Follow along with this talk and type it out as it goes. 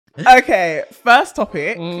Okay, first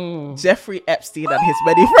topic. Jeffrey Epstein and his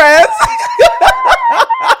many friends.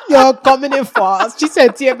 You're coming in fast. She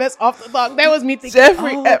said TMS after dark. That was me thinking.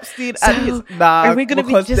 Jeffrey Epstein and his... Are we going to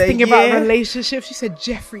be just thinking about relationships? She said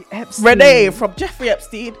Jeffrey Epstein. Renee, from Jeffrey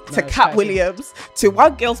Epstein to Katt Williams to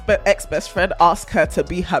one girl's ex-best friend asked her to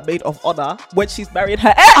be her maid of honor when she's married her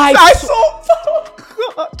ex. I saw... Oh,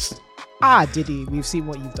 God. Diddy, we've seen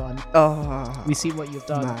what you've done. We've seen what you've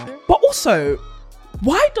done. Nah. But also,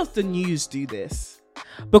 why does the news do this?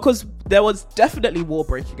 Because there was definitely war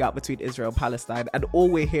breaking out between Israel and Palestine, and all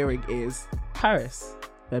we're hearing is Paris,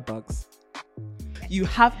 bedbugs. You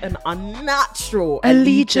have an unnatural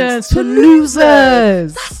allegiance to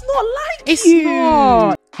losers. That's not like it's you.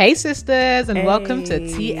 Not. Hey sisters, and welcome to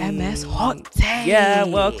TMS Hottakes. Yeah,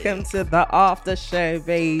 welcome to the after show,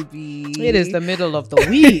 baby. It is the middle of the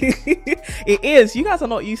week. It is. You guys are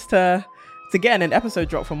not used to getting an episode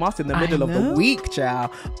drop from us in the middle of the week,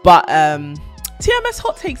 child. But TMS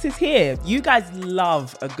Hot Takes is here. You guys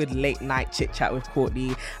love a good late night chit chat with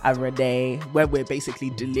Courtney and Renee when we're basically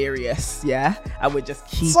delirious, yeah? And we're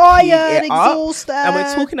just tired, exhausted. And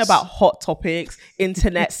we're talking about hot topics,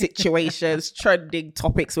 internet situations, trending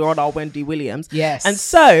topics. We're on our Wendy Williams. Yes. And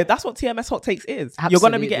so that's what TMS Hot Takes is. Absolutely. You're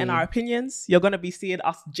going to be getting our opinions. You're going to be seeing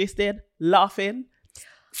us gisting, laughing.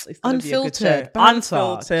 Unfiltered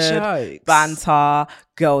banter,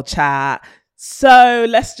 girl chat. So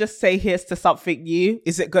let's just say here's to something new.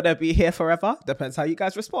 Is it gonna be here forever? Depends how you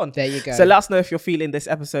guys respond. There you go. So let us know if you're feeling this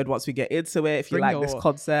episode once we get into it. If you like this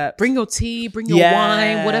concept, bring your tea, bring your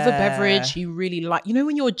wine, whatever beverage you really like. You know,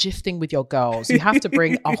 when you're gifting with your girls, you have to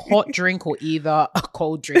bring a hot drink or either a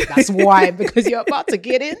cold drink. That's why, because you're about to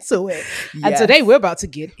get into it. Yes. And today we're about to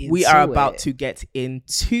get into it. We are about to get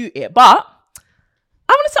into it. But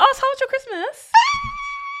I wanted to ask, how was your Christmas?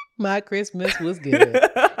 My Christmas was good.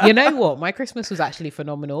 You know what? My Christmas was actually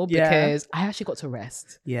phenomenal because I actually got to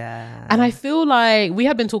rest. Yeah. And I feel like we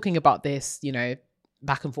had been talking about this, you know,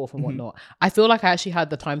 back and forth and whatnot. I feel like I actually had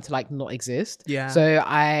the time to like not exist. Yeah. So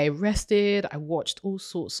I rested. I watched all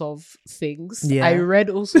sorts of things. Yeah. I read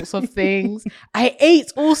all sorts of things. I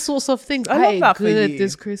ate all sorts of things. I love that for you.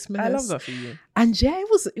 This Christmas. I love that for you. And yeah,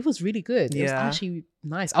 it was really good. It was actually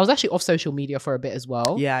nice. I was actually off social media for a bit as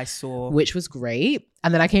well. Yeah, I saw. Which was great.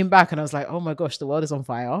 And then I came back and I was like, oh my gosh, the world is on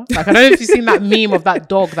fire. Like, I don't know if you've seen that meme of that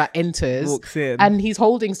dog that enters. Walks in. And he's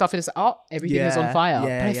holding stuff and it's everything is on fire.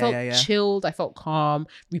 Yeah, but I felt chilled. I felt calm.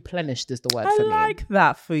 Replenished is the word for me. I like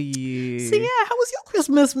that for you. So yeah, how was your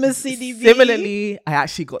Christmas, Miss CDV? Similarly, I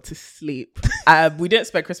actually got to sleep. We didn't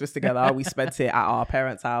spend Christmas together. We spent it at our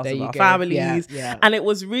parents' house with our families. Yeah. And it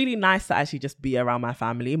was really nice to actually just be around my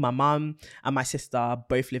family. My mum and my sister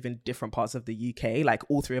both live in different parts of the UK. Like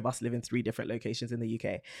all three of us live in 3 different locations in the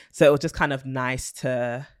UK. So it was just kind of nice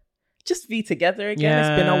to just be together again.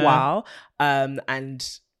 Yeah. It's been a while. And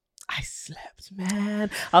I slept, man.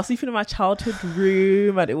 I was sleeping in my childhood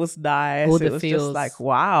room and it was nice. All the it was feels. Just like,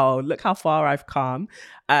 wow, look how far I've come.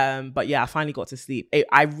 But yeah, I finally got to sleep.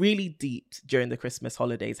 I really deeped during the Christmas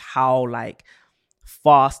holidays how like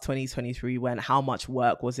fast 2023 went, how much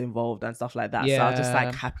work was involved and stuff like that. So I was just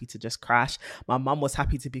like happy to just crash. My mum was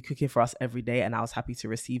happy to be cooking for us every day and I was happy to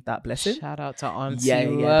receive that blessing. Shout out to Auntie Yeah.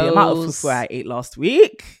 The amount of fufu I ate last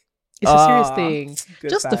week. It's a serious thing.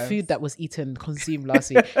 Just times. The food that was consumed last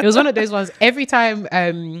week. It was one of those ones. Every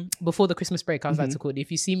time before the Christmas break, I was like to Courtney, if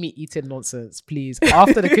you see me eating nonsense, please,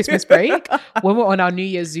 after the Christmas break, when we're on our New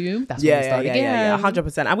Year's Zoom, that's when we start again. Yeah,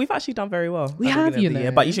 100%. And we've actually done very well. We have, you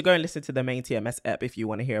know. But you should go and listen to the main TMS app if you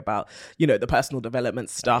want to hear about, you know, the personal development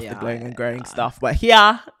stuff, the glowing and growing stuff. But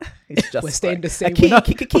here, it's just we're staying like the same.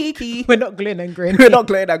 We're not glowing and growing. We're not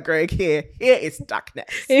glowing and growing here. Here is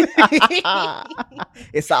darkness.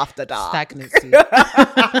 It's after dark. Stagnancy.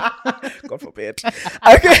 God forbid.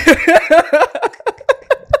 Okay.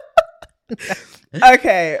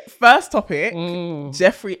 Okay, first topic.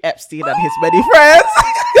 Jeffrey Epstein and his many friends.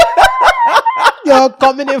 You're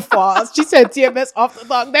coming in fast. She said TMS after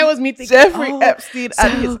dark. That was me thinking Jeffrey Epstein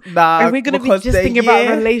and his... are we going to be just thinking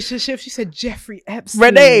about relationships? She said Jeffrey Epstein.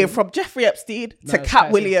 Renee, from Jeffrey Epstein to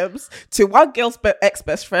Katt Williams to one girl's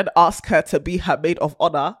ex-best friend asked her to be her maid of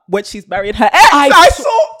honor when she's married her ex. I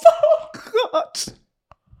saw... Oh,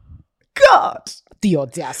 God. The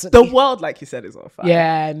audacity. The world, like you said, is on fire.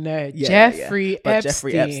 Yeah, no. Jeffrey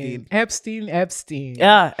Epstein. Epstein.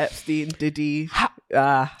 Yeah, Epstein, Diddy.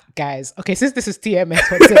 Guys, okay, since this is TMS,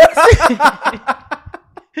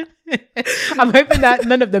 I'm hoping that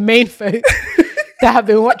none of the main folks that have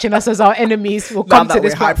been watching us as our enemies will come to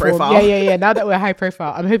this platform. Yeah. Now that we're high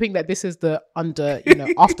profile, I'm hoping that this is the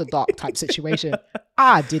after dark type situation.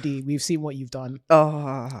 Diddy, we've seen what you've done.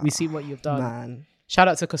 Oh, we've seen what you've done. Man. Shout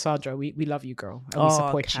out to Cassandra. We love you, girl, and we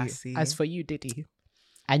support Cassie. you. As for you, Diddy,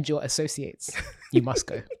 and your associates, you must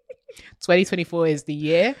go. 2024 is the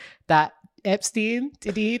year that Epstein,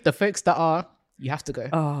 Diddy, the folks that are, you have to go.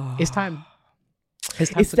 It's time.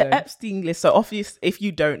 It's the Epstein list. So obvious, if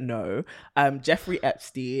you don't know, Jeffrey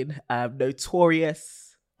Epstein,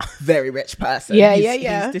 notorious, very rich person.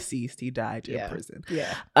 He's deceased. He died in prison.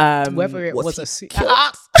 Whether it was a killed?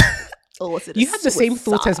 Or was it you had the same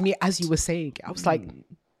thought as me as you were saying. I was like,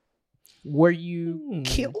 were you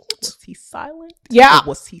killed? Was he silent? Yeah. Or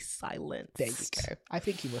was he silent? There you go. I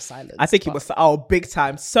think he was silent. I think he was, big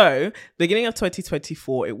time. So, beginning of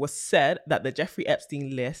 2024, it was said that the Jeffrey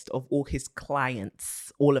Epstein list of all his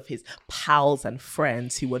clients, all of his pals and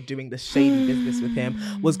friends who were doing the shady business with him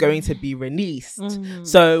was going to be released.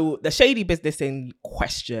 So, the shady business in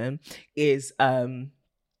question is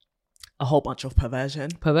a whole bunch of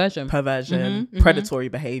perversion, predatory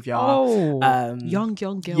behavior, young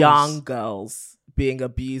girls being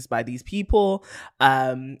abused by these people,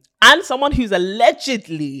 and someone who's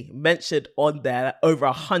allegedly mentioned on there over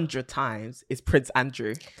 100 times is Prince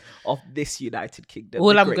Andrew of this United Kingdom.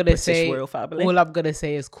 All I'm gonna say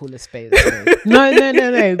is call a spade.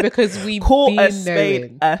 No, because we call a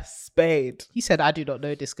spade a spade. He said, "I do not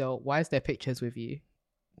know this girl. Why is there pictures with you?"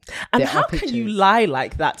 And how can you lie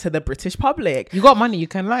like that to the British public? You got money. You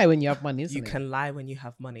can lie when you have money, You can lie when you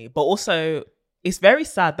have money. But also, it's very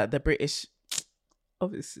sad that the British...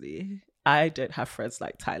 Obviously, I don't have friends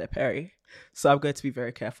like Tyler Perry. So I'm going to be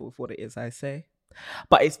very careful with what it is I say.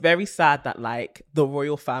 But it's very sad that, like, the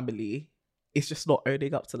royal family is just not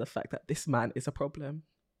owning up to the fact that this man is a problem.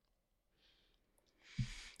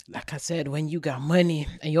 Like I said, when you got money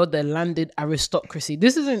and you're the landed aristocracy,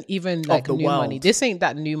 this isn't even like new money. This ain't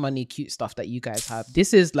that new money cute stuff that you guys have.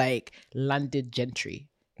 This is like landed gentry.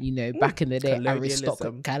 You know, back in the day,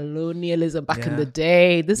 colonialism back in the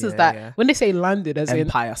day. This is that when they say landed as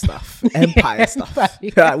empire stuff. Empire stuff.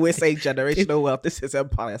 We're saying generational wealth. This is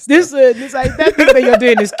empire stuff. This like that thing that you're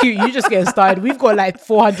doing is cute. You just getting started. We've got like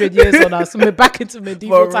 400 years on us. We're back into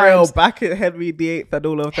medieval times. Back at Henry VIII and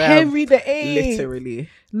all of that. Henry VIII. Literally.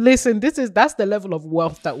 Listen, that's the level of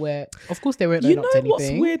wealth that we're... Of course, they weren't owning up to anything.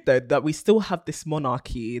 What's weird though? That we still have this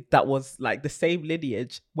monarchy that was like the same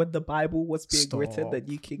lineage when the Bible was being written, the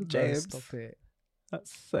new King James. Stop it.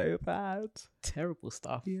 That's so bad. Terrible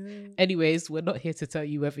stuff. Yeah. Anyways, we're not here to tell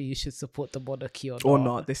you whether you should support the monarchy or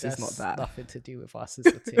not. This is not that. Nothing to do with us, is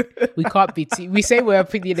it? We can't be... we say we're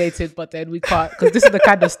opinionated, but then we can't... Because this is the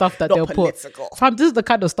kind of stuff that they'll political. put... this is the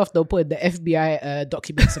kind of stuff they'll put in the FBI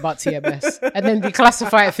documents about TMS. And then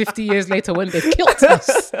declassify it 50 years later when they've killed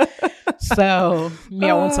us. So,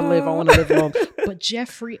 I want to live long. But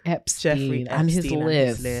Jeffrey Epstein and his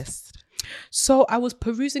list. So I was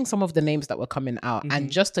perusing some of the names that were coming out, and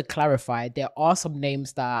just to clarify, there are some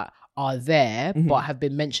names that are there but have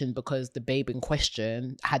been mentioned because the babe in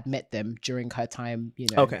question had met them during her time, you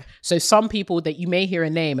know. Okay. So some people that you may hear a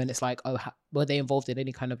name and it's like, oh, were they involved in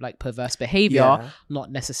any kind of like perverse behavior? Yeah. Not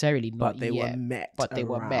necessarily, but they were met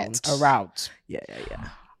around. Yeah.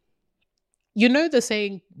 You know the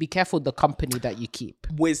saying, be careful the company that you keep.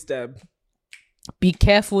 Wisdom. Be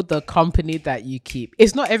careful the company that you keep.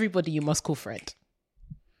 It's not everybody you must call friend.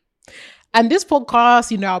 And this podcast,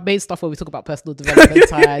 you know, our main stuff where we talk about personal development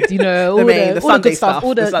side, you know, all the good stuff,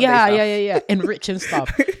 enriching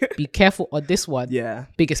stuff. Be careful on this one. Yeah.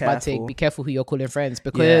 Biggest bad thing. Be careful who you're calling friends,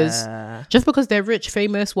 because just because they're rich,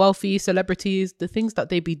 famous, wealthy, celebrities, the things that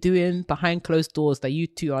they be doing behind closed doors that you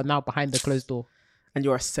two are now behind the closed door. And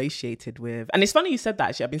you're associated with. And it's funny you said that,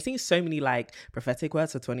 actually. I've been seeing so many like prophetic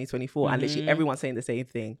words for 2024 and literally everyone's saying the same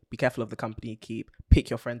thing. Be careful of the company you keep. Pick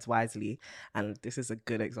your friends wisely. And this is a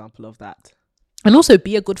good example of that. And also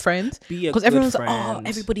be a good friend. Because everyone's like, oh,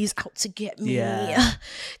 everybody's out to get me. Yeah.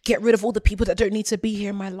 Get rid of all the people that don't need to be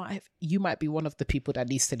here in my life. You might be one of the people that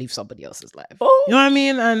needs to leave somebody else's life. Oh. You know what I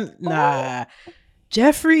mean? And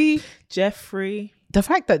Jeffrey. The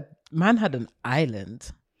fact that man had an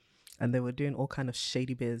island. And they were doing all kind of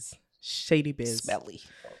shady biz. Smelly.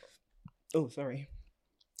 Oh, sorry.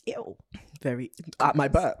 Ew. Very... my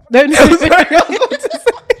butt. No.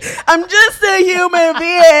 I'm just a human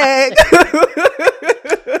being.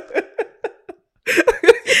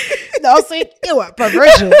 No, see, ew,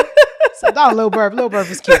 perversion. So that little burp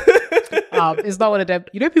is cute. It's not one of them.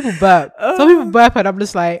 You know, people burp. Some people burp and I'm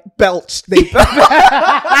just like... Belch. They burp.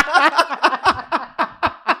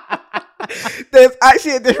 There's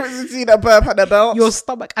actually a difference between a burp and a belch. Your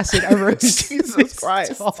stomach acid arose. Jesus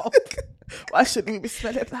Christ. Why shouldn't we be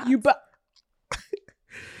smelling that? You burp.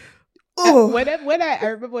 When I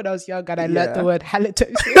remember when I was young and I learned the word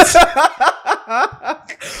halitosis.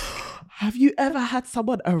 Have you ever had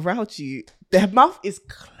someone around you, their mouth is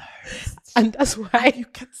closed, and that's why you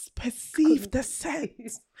can perceive the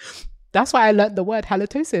scent? That's why I learned the word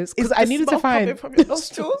halitosis, because I needed to find from your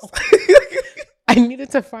nostrils. I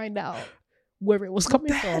needed to find out where it was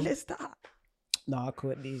coming What the hell from. is that? No, I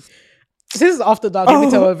couldn't. This is after dark. Let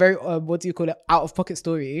me tell a very what do you call it, out of pocket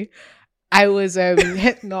story. I was no,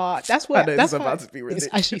 that's what that's about to be ridiculous.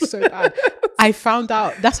 It's actually so bad. I found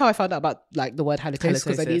out, that's how I found out about like the word halitosis,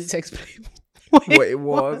 because I needed to explain what it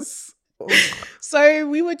was. So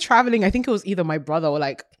we were traveling, I think it was either my brother or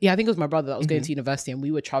I think it was my brother that was going to university, and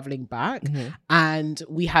we were traveling back, and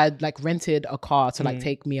we had like rented a car to like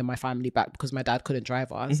take me and my family back because my dad couldn't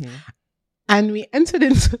drive us. And we entered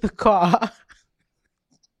into the car.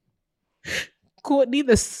 Courtney,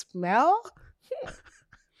 the smell.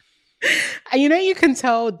 And you can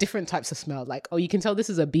tell different types of smell. Like, you can tell this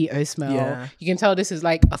is a BO smell. Yeah. You can tell this is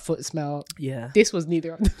like a foot smell. Yeah. This was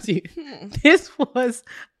neither of the two. This was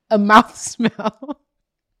a mouth smell.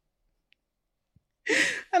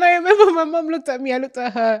 And I remember my mum looked at me. I looked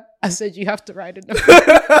at her. I said, "You have to ride in the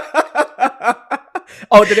front."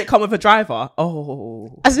 Oh, did it come with a driver?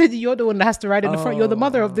 Oh. I said, "You're the one that has to ride in the front. You're the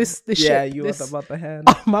mother of this ship." Yeah, you are the mother hen.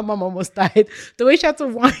 Oh, my mum almost died. The way she had to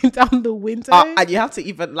wind down the window. And you have to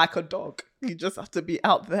even, like a dog, you just have to be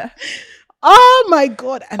out there. Oh my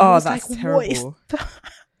God. And I was that's like, terrible. What is that?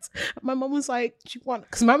 My mum was like, "Do you want?"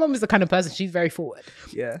 Because my mum is the kind of person, she's very forward.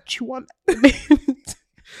 Yeah. "Do you want?"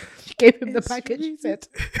 She gave him the package. She said,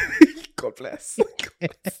 God bless.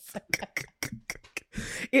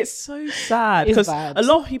 It's so sad because a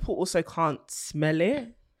lot of people also can't smell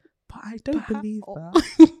it, but I don't believe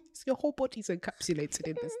that. Your whole body's encapsulated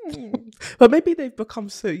in this. But maybe they've become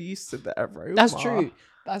so used to the aroma.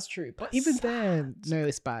 That's true. But even then, no,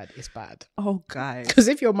 it's bad. It's bad. Oh, guys. Because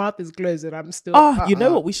if your mouth is closed and I'm still... you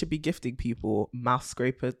know what we should be gifting people? Mouth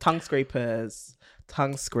scrapers, tongue scrapers.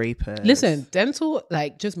 Listen, dental,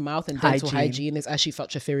 like just mouth and dental hygiene is actually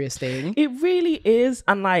such a serious thing. It really is.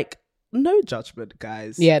 And like, no judgment,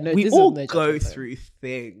 guys. Yeah, no, we all go through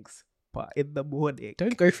things. But in the morning,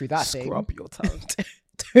 don't go through that thing. Scrub your tongue.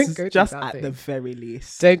 Don't go just through that at the very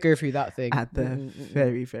least. Don't go through that thing. At the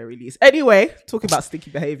very, very least. Anyway, talking about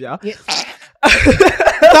stinky behavior. Yeah.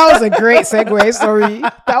 That was a great segue. Sorry.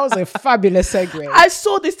 That was a fabulous segue. I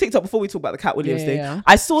saw this TikTok before we talk about the Katt Williams thing. Yeah.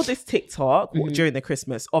 I saw this TikTok during the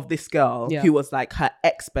Christmas of this girl who was like her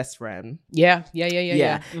ex-best friend. Yeah.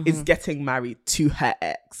 Is getting married to her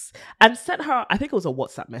ex. And sent her, I think it was a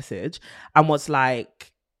WhatsApp message, and was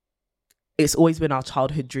like, "It's always been our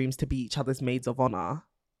childhood dreams to be each other's maids of honor.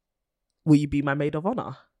 Will you be my maid of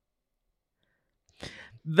honor?"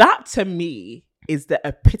 That to me is the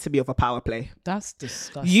epitome of a power play. That's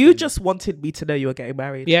disgusting. You just wanted me to know you were getting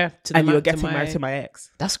married. Yeah. And you were getting married to my ex.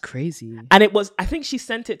 That's crazy. And it was, I think she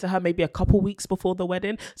sent it to her maybe a couple weeks before the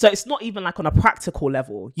wedding. So it's not even like on a practical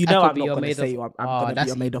level. You know, I'm not going to say I'm going to be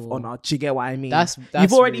your maid of honor. Do you get what I mean?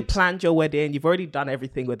 You've already rude. Planned your wedding. You've already done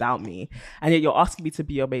everything without me. And yet you're asking me to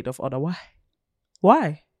be your maid of honor.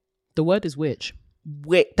 Why? The word is witch.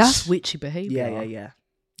 Witch. That's witchy behavior.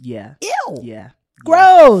 Yeah. Ew. Yeah.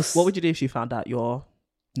 Gross. What would you do if she found out you're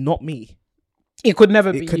not me? It could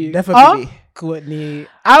never be you. It could never be me. Courtney.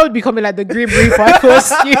 I would be coming like the Grim Reaper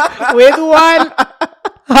across you with one.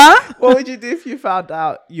 Huh? What would you do if you found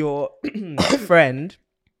out your friend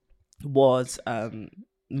was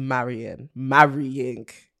marrying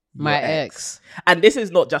my ex? And this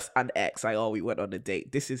is not just an ex, like, we went on a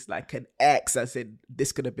date. This is like an ex, as in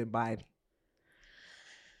this could have been mine.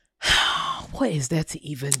 What is there to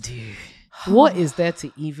even do? What is there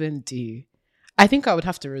to even do? I think I would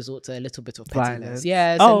have to resort to a little bit of pettiness.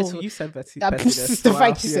 Yeah. You said pettiness. The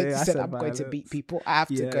fact you said I'm going to beat people, I have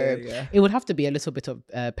to go. Yeah. It would have to be a little bit of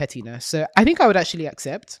pettiness. So I think I would actually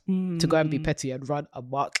accept to go and be petty and run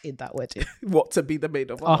amok in that wedding. What, to be the maid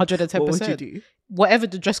of honor? 110%. What would you do? Whatever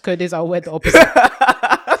the dress code is, I'll wear the opposite.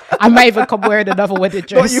 I might even come wearing another wedding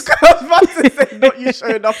dress. Not you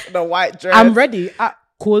showing up in a white dress. I'm ready.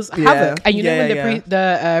 Cause havoc. And you know when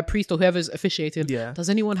the priest or whoever's officiating, does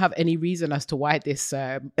anyone have any reason as to why this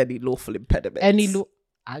any lawful impediment?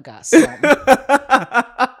 I got something.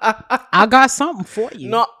 I got something for you.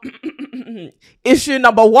 Not issue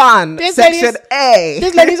number 1, section A.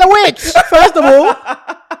 This lady's a witch. First of all,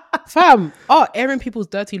 fam. Airing people's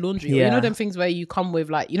dirty laundry. Yeah. You know them things where you come with,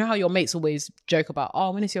 like, you know how your mates always joke about,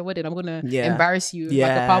 when is your wedding? I'm gonna embarrass you with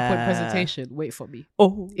like a PowerPoint presentation. Wait for me.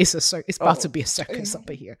 It's about to be a circus up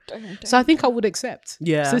here. So I think I would accept.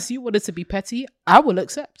 Yeah. Since you wanted to be petty, I will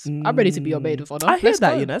accept. I'm ready to be your maid of honor. I hear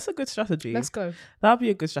that. That's a good strategy. Let's go. That'd be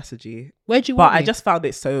a good strategy. Where'd you want me? I just found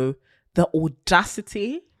it so, the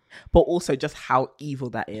audacity but also just how evil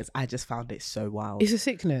that is. I just found it so wild. It's a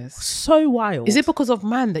sickness. So wild. Is it because of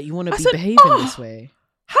man that you want to be said, behaving this way?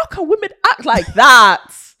 How can women act like that?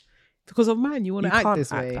 Because of man, you want to act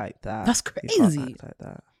this way. Like that. That's You can't crazy. act like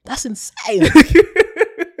that. That's insane.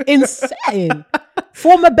 Insane.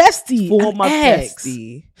 Former bestie. Former ex.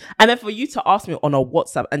 bestie. And then for you to ask me on a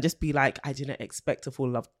WhatsApp and just be like, I didn't expect to fall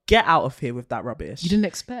in love. Get out of here with that rubbish. You didn't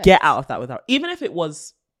expect. Get out of that without. Even if it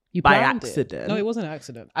was You by planned accident. It. No, it wasn't an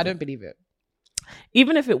accident. I don't believe it.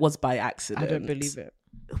 Even if it was by accident. I don't believe it.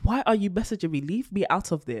 Why are you messaging me? Leave me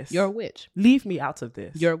out of this. You're a witch. Leave me out of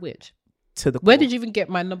this. You're a witch. To the Where core. did you even get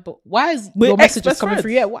my number? Why is We're your messages ex-best coming friends.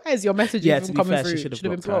 through? Yeah, why is your message Yeah, even to be coming fair, through? she should have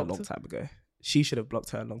blocked her a long time ago. She should have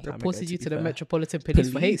blocked her a long time Reported ago. you to the fair. Metropolitan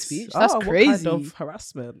Police for hate speech. That's What crazy. kind of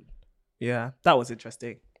harassment? Yeah, that was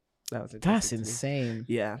interesting. That's to me. insane.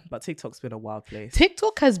 Yeah, but TikTok's been a wild place.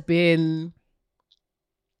 TikTok has been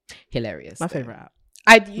hilarious. My though. favorite app.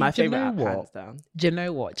 My My favorite favorite app, what? hands down. Do you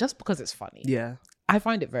know what? Just because it's funny. Yeah. I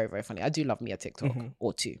find it very, very funny. I do love me a TikTok Mhm.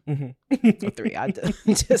 or two Mm-hmm. or three. I'd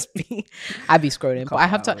be scrolling. But I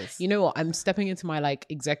have to, hours. you know what? I'm stepping into my like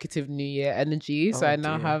executive New Year energy. So Oh, I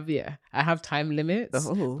now dear. I have time limits.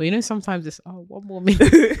 Oh. But you know, sometimes it's, 1 more minute.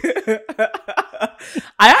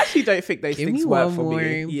 I actually don't think those Give things me work one for more.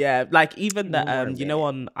 me. Yeah, like even One more the you know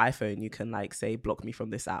on iPhone you can like say block me from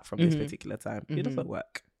this app from this Mhm. particular time. It Mhm. doesn't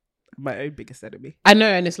work. My own biggest enemy. I know.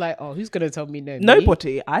 And it's like, who's going to tell me no? Me?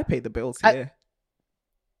 Nobody. I pay the bills I- here.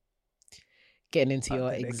 Getting into But your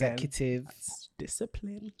then again, executive that's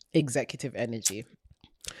discipline. energy.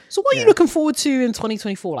 So what are you Yeah. looking forward to in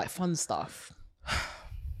 2024? Like fun stuff?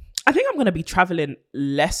 I think I'm going to be traveling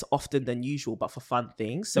less often than usual, but for fun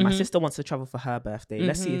things. So my Mhm. sister wants to travel for her birthday.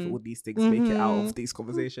 Let's see if Mhm. all these things make it out Mhm. of these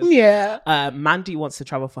conversations. Yeah. Mandy wants to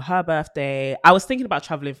travel for her birthday. I was thinking about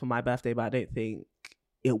traveling for my birthday, but I don't think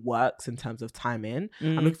it works in terms of timing.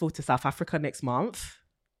 I'm looking forward to South Africa next month.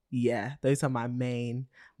 Yeah, those are my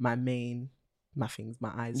things,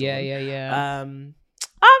 my eyes Yeah, on. yeah.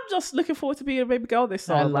 I'm just looking forward to being a baby girl this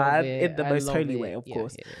I summer, love man. it. In the I most love holy it. way, of Yeah,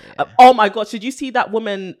 course. yeah. Oh my god, should you see that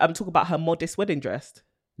woman talk about her modest wedding dress?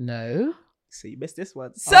 No. So you missed this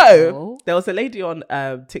one. So Oh. there was a lady on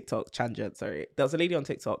TikTok, tangent, sorry. There was a lady on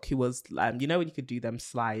TikTok who was, you know when you could do them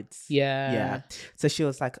slides? Yeah. Yeah. So she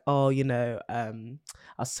was like, oh, I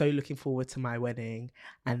was so looking forward to my wedding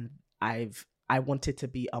and I wanted to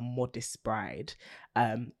be a modest bride,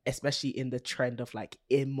 especially in the trend of like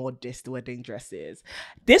immodest wedding dresses.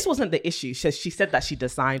 This wasn't the issue. She said that she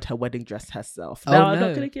designed her wedding dress herself. Oh, Now, I'm no.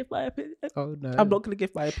 not going to give my opinion. Oh no. I'm not going to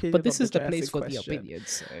give my opinion. But this on is the dress place in for question. the opinions.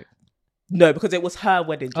 So. No, because it was her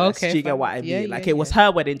wedding dress. Okay, Do you get fine. what I mean? Yeah, Like yeah, it was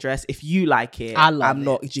her wedding dress. If you like it, I love I'm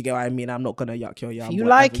not. it. Do you get what I mean? I'm not gonna yuck your yum. If you whatever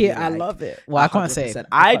like it, you I like. love it. Well, I can't say. 100%.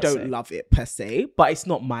 I don't love it per se, but it's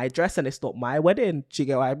not my dress and it's not my wedding. Do you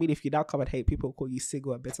get what I mean? If you now come and hate people, call you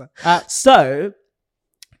single and bitter. So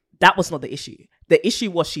that was not the issue. The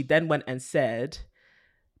issue was she then went and said,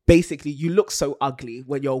 basically, you look so ugly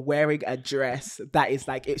when you're wearing a dress that is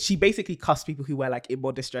like. She basically cussed people who wear like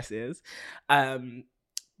immodest dresses.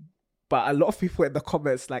 But a lot of people in the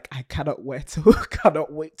comments like, I cannot wait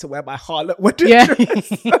to wear my harlot wedding dress.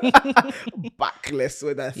 Backless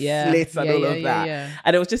with a slit and all of that. Yeah.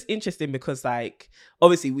 And it was just interesting because like,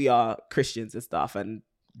 obviously we are Christians and stuff and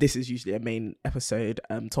this is usually a main episode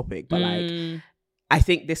topic. But like, I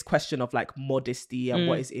think this question of like modesty and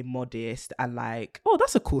what is immodest and like, oh,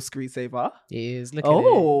 that's a cool screensaver. It is. Look at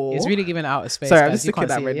it. It's really giving out a space. Sorry, I'm guys. just You looking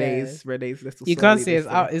can't at see it, Renee's little. You can't see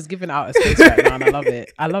it's giving out a space right now, and I love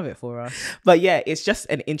it. I love it for us. But yeah, it's just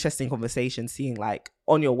an interesting conversation seeing like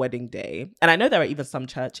on your wedding day, and I know there are even some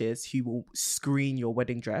churches who will screen your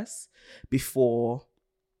wedding dress before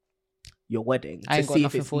your wedding to see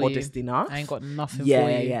if it's modest enough. I ain't got nothing for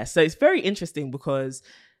you. Yeah. So it's very interesting because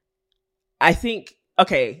I think,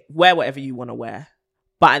 okay, wear whatever you want to wear.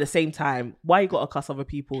 But at the same time, why you got to cuss other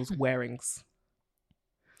people's wearings?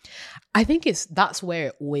 I think that's where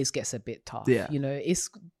it always gets a bit tough. Yeah. You know, it's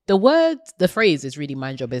the phrase is really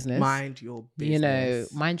mind your business. Mind your business. You know,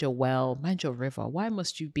 mind your well, mind your river. Why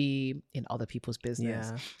must you be in other people's business?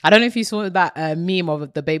 Yeah. I don't know if you saw that meme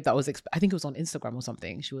of the babe that was, I think it was on Instagram or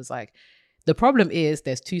something. She was like, the problem is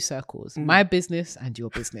there's two circles, my business and your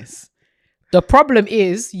business. The problem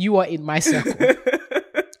is you are in my circle.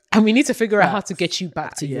 And we need to figure out how to get you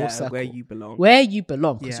back to your circle. Where you belong.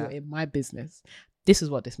 Because you're in my business. This is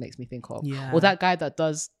what this makes me think of. Yeah. Or that guy that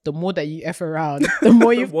does, the more that you F around, the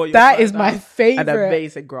more you, more you that find is my out. favorite. An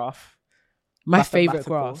amazing graph. My favorite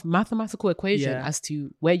graph. Mathematical equation Yeah. as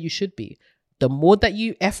to where you should be. the more that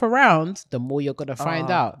you F around, the more you're going to find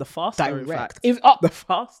out. The faster, in Direct. fact. If, The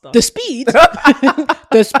faster. the speed,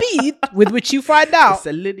 the speed with which you find out. It's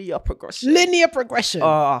a linear progression. Linear progression.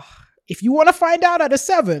 Oh. If you want to find out at a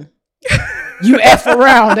 7, you F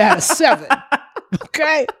around at a 7.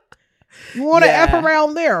 Okay? You want to F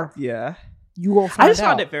around there. Yeah. You will find out. I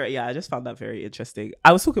just found that very interesting.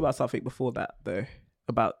 I was talking about something before that, though.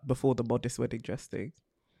 Before the modest wedding dress thing.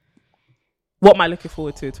 What am I looking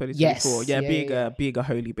forward to in 2024? Yes. Being a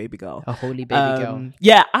holy baby girl. A holy baby girl.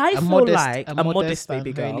 Yeah, I feel modest, like a modest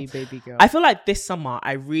baby girl. Holy baby girl. I feel like this summer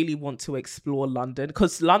I really want to explore London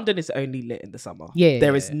because London is only lit in the summer. Yeah.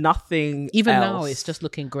 There is nothing Even else. now, it's just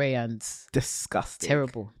looking grey and disgusting.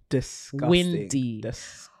 terrible. Disgusting. Windy.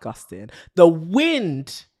 Disgusting. The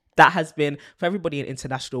wind that has been, for everybody in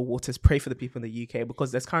international waters, pray for the people in the UK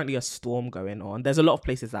because there's currently a storm going on. There's a lot of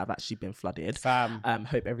places that have actually been flooded.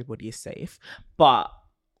 Hope everybody is safe. But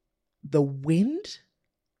the wind.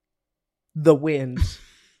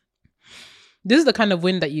 This is the kind of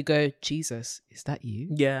wind that you go, Jesus, is that you?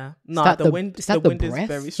 Yeah. No, the wind. Is that the the wind breath? is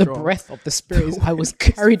very strong. The breath of the spirit. I was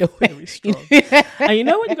carried away. Very strong. And you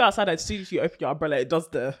know when you go outside, as soon as you open your umbrella, it does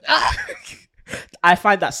the. I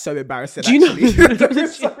find that so embarrassing. Do you actually.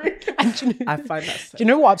 Sorry. I find that. So Do you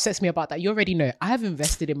know what upsets me about that? You already know. I have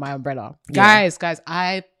invested in my umbrella, guys.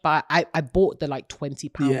 I bought the like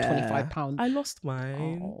 £20, £25. I lost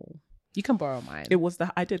mine. Oh, you can borrow mine. It was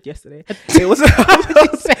I did yesterday. It was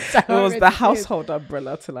the household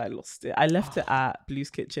umbrella till I lost it. I left it at Blue's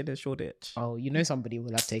Kitchen in Shoreditch. Oh, you know somebody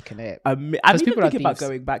will have taken it. I'm even thinking about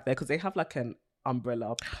going back there because they have like an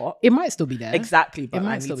umbrella pot. It might still be there. Exactly, but It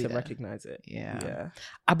might I still need be to there. recognize it. Yeah.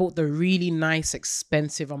 I bought the really nice,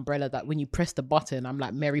 expensive umbrella that when you press the button, I'm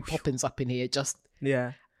like Mary Poppins up in here.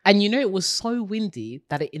 Yeah. And you know, it was so windy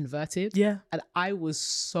that it inverted. Yeah. And I was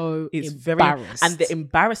so It's embarrassed. and the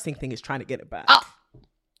embarrassing thing is trying to get it back.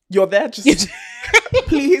 You're there just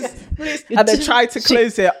please. And then try to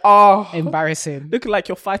close it. Oh, embarrassing. Looking like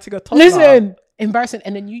you're fighting a toddler. Listen, embarrassing.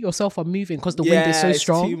 And then you yourself are moving because the wind is so it's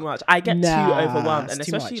strong. too much. I get too overwhelmed. it's And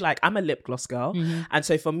too especially much. like I'm a lip gloss girl. And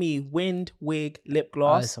so for me, wind, wig, lip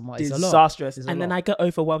gloss, it's a lot. disastrous. It's a And then lot. I get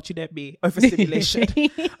overwhelmed, you know me. Overstimulation.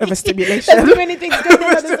 There's Overstimulation. too many things going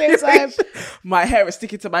on at the same time. My hair is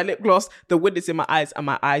sticking to my lip gloss. The wind is in my eyes and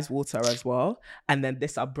my eyes water as well. And then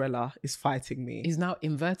this umbrella is fighting me. He's now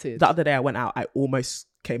inverted. The other day I went out, I almost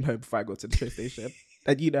came home before I got to the train station.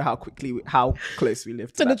 And you know how close we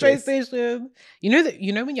live to to the that train place. station.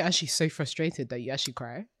 You know when you're actually so frustrated that you actually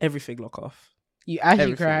cry? Everything lock off. You actually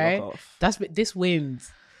Everything cry. lock off. That's this wind.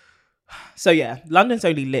 So yeah, London's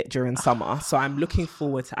only lit during summer. So I'm looking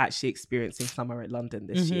forward to actually experiencing summer in London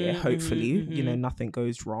this year. Hopefully, you know, nothing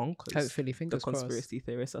goes wrong. 'Cause Hopefully, the fingers crossed. conspiracy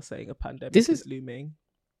theorists are saying a pandemic This is is- looming.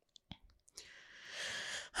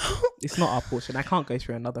 It's not our portion. I can't go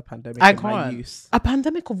through another pandemic I in my can't. use. A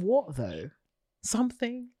pandemic of what though?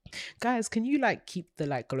 Something, guys. Can you like keep the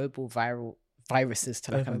like global viral viruses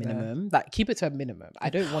to like Over a there. minimum? Like keep it to a minimum. I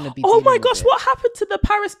don't want to be. Oh dealing my with gosh, it. what happened to the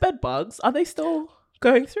Paris bed bugs? Are they still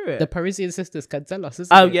going through it? The Parisian sisters can tell us.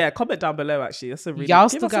 Isn't Oh it? yeah, comment down below actually. That's a really Y'all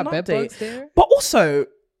give still us an got bed update. bugs there? But also,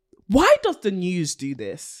 why does the news do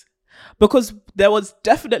this? Because there was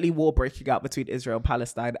definitely war breaking out between Israel and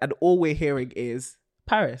Palestine, and all we're hearing is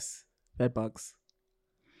Paris bed bugs,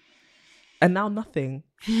 and now nothing.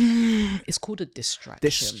 It's called a distraction.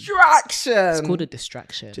 Distraction. It's called a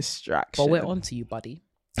distraction. Distraction. But we're on to you, buddy.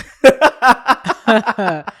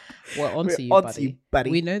 We're on to you, on buddy. to you,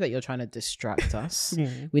 buddy. We know that you're trying to distract us.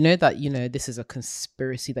 We know that, you know, this is a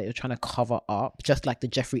conspiracy that you're trying to cover up, just like the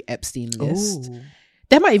Jeffrey Epstein list. Ooh.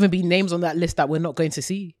 There might even be names on that list that we're not going to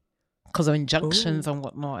see because of injunctions and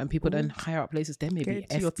whatnot, and people then hire up places. There may be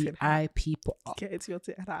Get into your tin FBI people. Get into your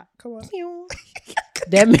tit. Come on.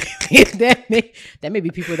 There may be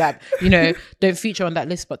people that, you know, don't feature on that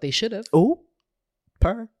list, but they should have. Oh,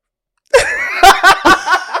 per.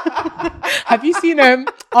 Have you seen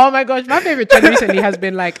oh my gosh, my favorite trend recently has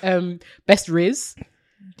been like best Riz.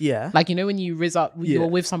 Yeah. Like, you know, when you Riz up, you're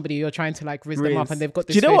with somebody, you're trying to like Riz them up, and they've got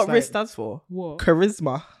this. Do you know face what Riz like, stands for? What?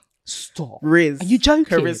 Charisma. Stop. Riz. Are you joking?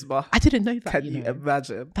 Charisma. I didn't know that. Can you you know?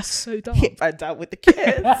 imagine? That's so dumb. Hit and down with the kids.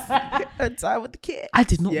 Hit and down with the kids. I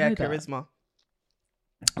did not Yeah, know that. charisma.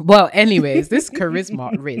 Well, anyways, this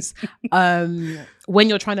charisma Riz. When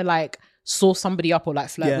you're trying to like source somebody up or like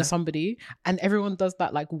flirt with somebody, and everyone does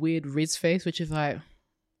that like weird Riz face, which is like,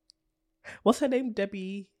 What's her name?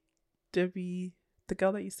 Debbie, the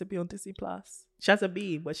girl that used to be on Disney Plus. She has a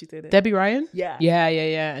meme where she did it. Debbie Ryan? Yeah.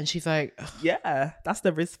 Yeah. And she's like, ugh. Yeah, that's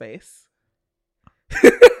the Riz face.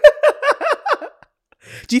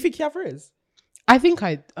 Do you think you have Riz? I think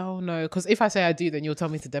oh no, because if I say I do, then you'll tell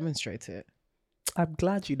me to demonstrate it. I'm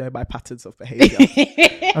glad you know my patterns of behavior.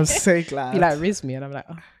 I'm so glad. You like Riz me, and I'm like,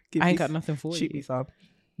 oh, I ain't got nothing for shoot you. me some.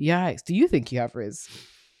 Yikes! Do you think you have Riz?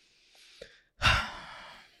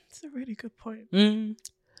 It's a really good point.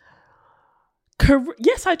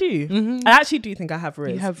 Yes, I do. I actually do think I have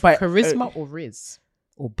Riz. You have but, charisma or Riz,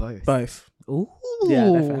 or both? Both. Ooh. Yeah,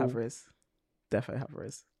 definitely have Riz. Definitely have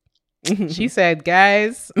Riz. She said,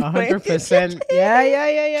 guys, 100%. Yeah.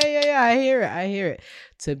 I hear it.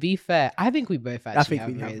 To be fair, I think we both actually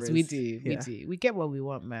have Riz. We do. We get what we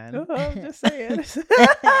want, man. Oh, I'm just saying.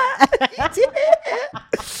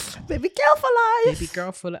 Baby girl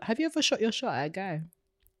for life. Have you ever shot your shot at a guy?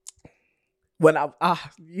 When I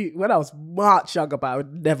was much younger, but I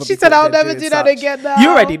would never. She said, "I'll never do that again." Now you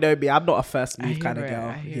already know me. I'm not a first move kind of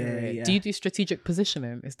girl. Yeah. Do you do strategic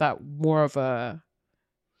positioning? Is that more of a?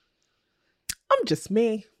 I'm just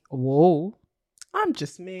me. Whoa. I'm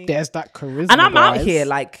just me. There's that charisma. And I'm out here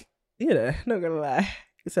like, not gonna lie.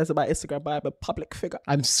 It says about Instagram, but I'm a public figure.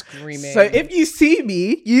 I'm screaming. So if you see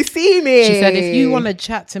me, you see me. She said, if you want to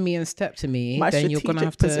chat to me and step to me, then you're gonna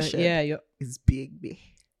have position to. Is being me.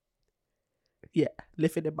 Yeah,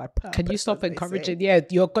 living in my purpose. Can you stop encouraging? Yeah,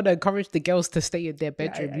 you're gonna encourage the girls to stay in their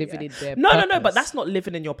bedroom, living in their. No, but that's not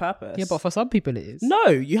living in your purpose. Yeah, but for some people it is. No,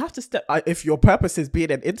 you have to step. If your purpose is being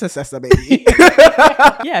an intercessor, maybe.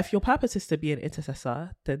 Yeah, if your purpose is to be an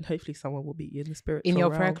intercessor, then hopefully someone will meet you in the spiritual in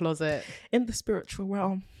your realm. prayer closet, in the spiritual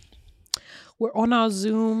realm. We're on our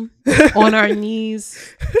Zoom, on our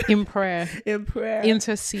knees, in prayer,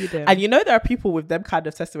 interceding. And there are people with them kind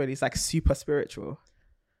of testimonies, like super spiritual.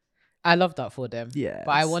 I love that for them. Yeah.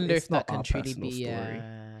 But I wonder if that can truly be story.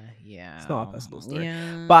 Yeah. It's not our personal story.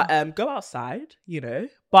 Yeah. But go outside,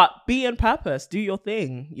 But be in purpose. Do your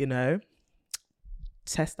thing,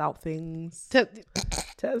 Test out things.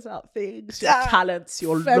 Test out things. Your talents,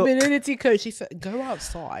 your femininity coach. She said, go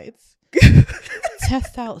outside.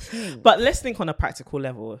 Test out things. But let's think on a practical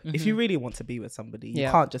level. If you really want to be with somebody, you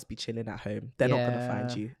can't just be chilling at home. They're not going to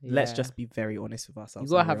find you. Let's just be very honest with ourselves.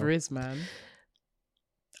 You got to have Riz, man.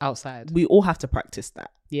 Outside. We all have to practice that.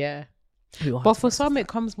 Yeah. But for some, it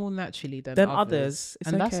comes more naturally than others.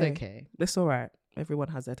 And that's okay. It's all right. Everyone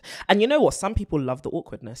has it. And you know what? Some people love the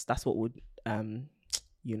awkwardness. That's what would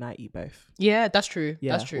unite you both. Yeah, that's true.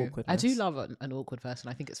 Yeah, that's true. I do love an awkward person.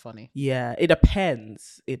 I think it's funny. Yeah, it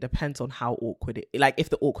depends. It depends on how awkward it, like if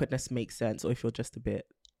the awkwardness makes sense or if you're just a bit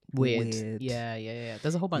weird. Yeah.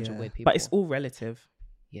 There's a whole bunch of weird people. But it's all relative.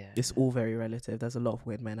 Yeah. It's all very relative. There's a lot of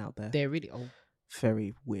weird men out there. They're really old.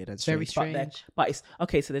 Very weird and strange. Very strange. But it's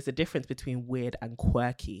okay. So there's a difference between weird and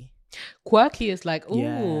quirky. Quirky is like,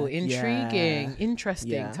 intriguing,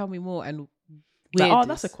 interesting. Yeah. Tell me more. And weird. Like,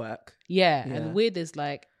 that's a quirk. Yeah. And weird is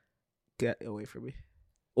like, get away from me,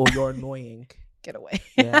 or you're annoying. Get away.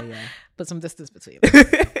 Yeah. Put some distance between us.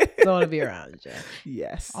 Don't want to be around you.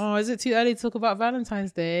 Yes. Oh, is it too early to talk about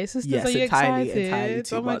Valentine's Day? Sisters, yes, are you entirely excited?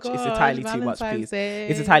 too oh my much. God, it's entirely Valentine's too much, please. Day.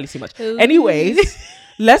 It's entirely too much. Anyways,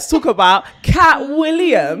 let's talk about Katt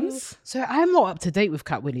Williams. So I'm not up to date with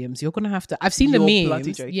Katt Williams. You're gonna have to. I've seen the memes.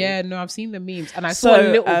 Bloody joking. Yeah, no, I've seen the memes, and I saw a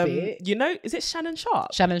little bit. Is it Shannon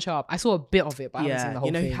Sharp? Shannon Sharp. I saw a bit of it, but I haven't seen the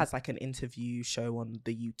whole thing. He has like an interview show on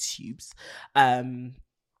the YouTubes.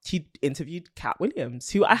 He interviewed Katt Williams,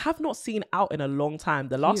 who I have not seen out in a long time.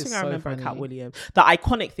 The last thing I remember of Katt Williams, the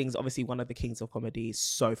iconic things, obviously one of the kings of comedy,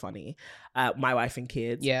 so funny. My Wife and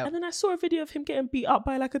Kids. Yeah. And then I saw a video of him getting beat up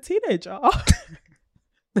by like a teenager.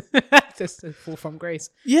 Just a fall from grace.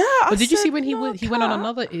 Yeah. But did you see when he went on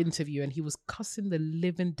another interview and he was cussing the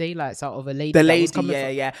living daylights out of a lady?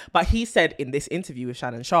 Yeah. But he said in this interview with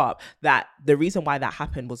Shannon Sharp that the reason why that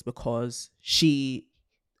happened was because she...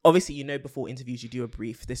 Obviously, before interviews, you do a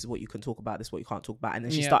brief. This is what you can talk about. This is what you can't talk about. And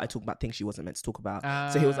then she started talking about things she wasn't meant to talk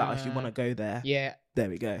about. So he was like, if you want to go there, there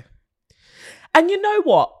we go. And you know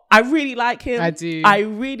what? I really like him. I do. I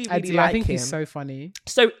really like him. I think he's so funny.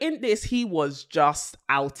 So in this, he was just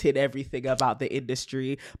outing everything about the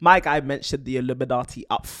industry. My guy mentioned the Illuminati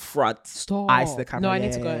up front. Stop. Eyes to the camera. No, I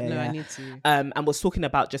need to go. No, I need to. And was talking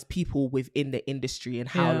about just people within the industry and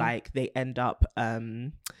how like they end up...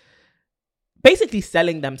 basically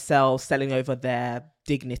selling themselves, selling over their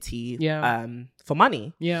dignity for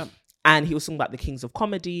money. Yeah. And he was talking about the kings of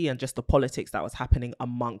comedy and just the politics that was happening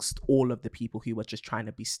amongst all of the people who were just trying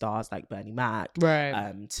to be stars, like Bernie Mac,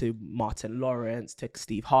 to Martin Lawrence, to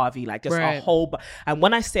Steve Harvey, like just a whole... And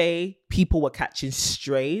when I say people were catching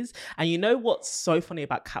strays, and you know what's so funny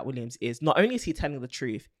about Katt Williams is not only is he telling the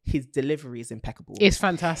truth, his delivery is impeccable. It's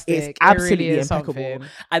fantastic. It's absolutely really impeccable. Something.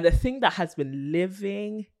 And the thing that has been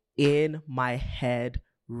living in my head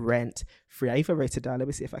rent free. I even wrote it down. Let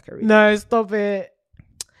me see if I can read it. No, stop it.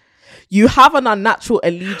 You have an unnatural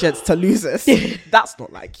allegiance to losers. That's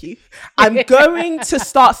not like you. I'm going to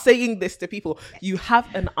start saying this to people. You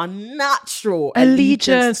have an unnatural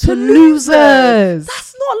allegiance to losers.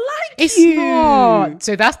 That's not like it's you. Not.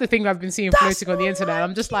 So that's the thing I've been seeing floating on the internet. Like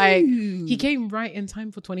I'm just like, he came right in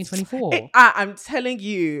time for 2024. I'm telling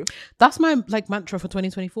you. That's my like mantra for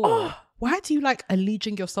 2024. Why do you like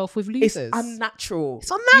allegiing yourself with losers? It's unnatural.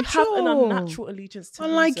 It's unnatural. You have an unnatural allegiance to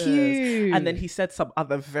unlike losers. you. And then he said some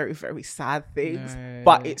other very, very sad things. No.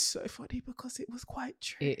 But it's so funny because it was quite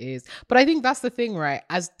true. It is. But I think that's the thing, right?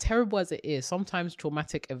 As terrible as it is, sometimes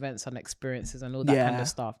traumatic events and experiences and all that kind of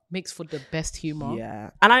stuff makes for the best humor.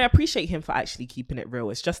 Yeah. And I appreciate him for actually keeping it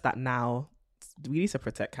real. It's just that now we need to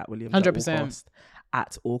protect Katt Williams 100%.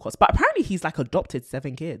 At all costs. But apparently he's like adopted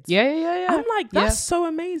 7 kids. Yeah. I'm like, that's so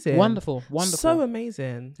amazing. Wonderful. So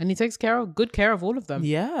amazing. And he takes good care of all of them.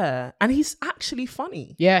 Yeah. And he's actually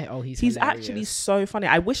funny. Yeah. Oh, he's hilarious. Actually so funny.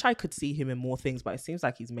 I wish I could see him in more things, but it seems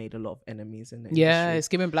like he's made a lot of enemies in the industry. Yeah, it's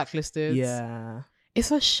given blacklisted. Yeah.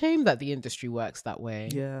 It's a shame that the industry works that way.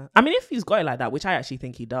 Yeah. I mean, if he's got it like that, which I actually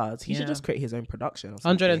think he does, he should just create his own production or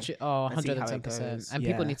something. 110%. And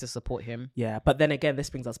people need to support him. Yeah. But then again, this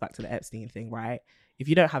brings us back to the Epstein thing, right? If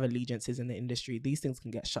you don't have allegiances in the industry, these things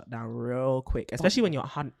can get shut down real quick, especially when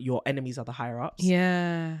your enemies are the higher ups.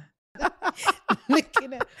 Yeah.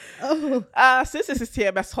 Since this is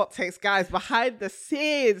TMS Hot Takes, guys, behind the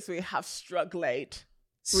scenes, we have struggled.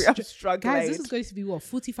 Guys, this is going to be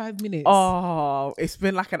 45 minutes. Oh, it's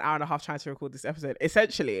been like an hour and a half trying to record this episode.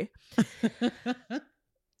 Essentially,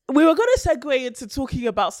 we were going to segue into talking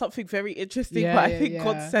about something very interesting, but I think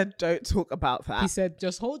God said don't talk about that. He said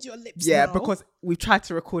just hold your lips. Yeah, now. because we tried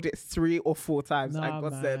to record it 3 or 4 times and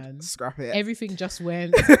God said scrap it. Everything just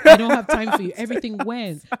went. I don't have time for you. Everything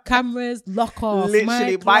went. Cameras lock off.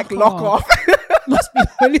 Literally, mic lock off. Must be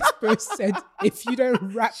the Holy Spirit said if you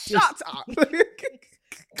don't wrap Shut up.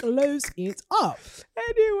 Close it up.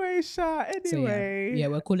 Anyway, Sha. So yeah,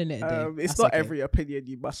 we're calling it a day. It's not every opinion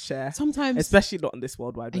you must share. Sometimes, especially not on this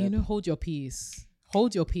World Wide Web. And hold your peace.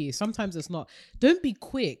 Hold your peace. Sometimes it's not. Don't be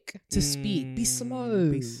quick to speak. Be slow.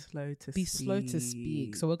 Be slow to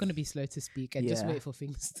speak. So we're going to be slow to speak and just wait for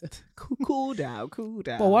things to cool down.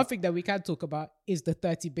 But one thing that we can talk about is the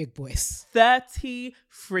 30 big boys. 30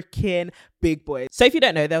 freaking big boys. So if you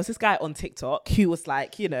don't know, there was this guy on TikTok who was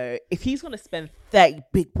like, if he's going to spend 30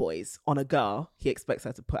 big boys on a girl, he expects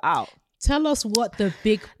her to put out. Tell us what the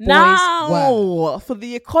big boys were. For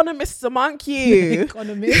the economists among you.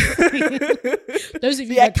 Economists. Those of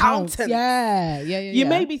you the accountants. Yeah. You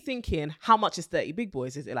may be thinking, how much is 30 big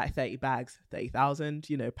boys? Is it like 30 bags, 30,000,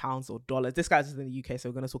 pounds or dollars? This guy's in the UK, so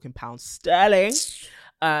we're going to talk in pounds sterling.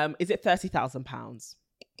 Is it 30,000 pounds?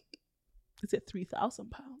 Is it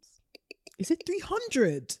 3,000 pounds? Is it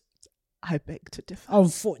 300? I beg to differ.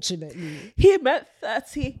 Unfortunately. He meant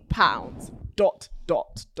 30 pounds.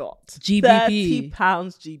 GBP. 30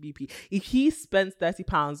 pounds GBP. If he spends 30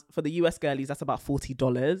 pounds for the US girlies, that's about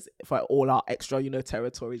 $40 for all our extra,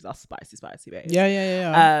 territories are spicy, babe.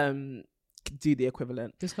 Yeah. Do the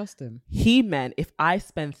equivalent. Disgusting. He meant if I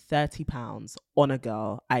spend 30 pounds on a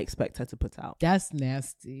girl, I expect her to put out. That's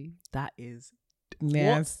nasty. That is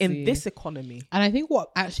nasty. In this economy. And I think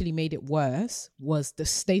what actually made it worse was the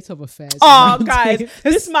state of affairs. Oh, guys,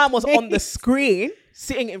 this man was on the screen,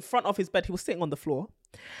 sitting in front of his bed. He was sitting on the floor.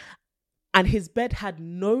 And his bed had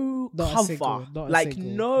no cover.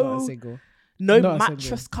 No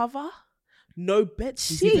mattress cover. No bed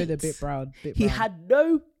sheets. He's even a bit brown. He had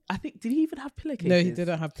no... I think, did he even have pillowcases? No, he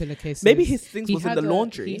didn't have pillowcases. Maybe his things was in the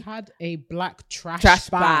laundry. He had a black trash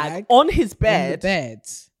bag on his bed. On the bed.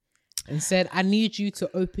 And said, I need you to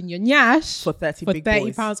open your nyash for 30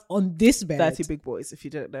 pounds on this bed. 30 big boys, if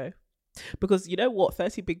you don't know. Because you know what?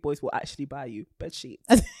 30 big boys will actually buy you bed sheets.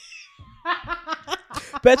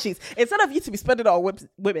 Bed sheets. Instead of you to be spending it on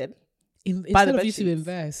women. Instead of you to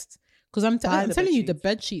invest. Because I'm telling you, the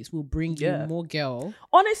bed sheets will bring you more girl.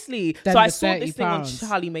 Honestly. So I saw this thing on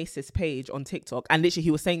Charlie Mace's page on TikTok, and literally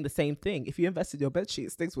he was saying the same thing. If you invest in your bed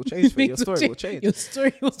sheets, things will change for you. Your story will change. Your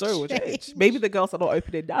story will change. Maybe the girls are not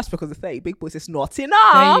opening dash because the 30 big boys is not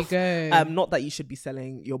enough. There you go. Not that you should be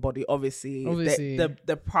selling your body, obviously.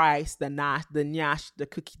 The price, the nyash, the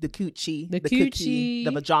cookie, the coochie, the cookie,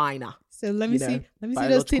 the vagina. So let me see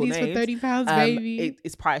those titties for 30 pounds, baby.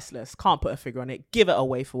 It's priceless. Can't put a figure on it. Give it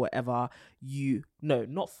away for whatever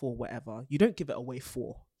not for whatever. You don't give it away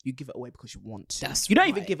for. You give it away because you want to. You don't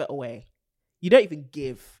even give it away. You don't even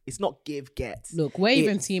give. It's not give, get. Look, we're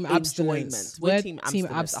even team abstinence. We're team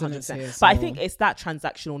abstinence here, so. But I think it's that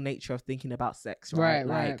transactional nature of thinking about sex,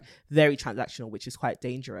 right? Very transactional, which is quite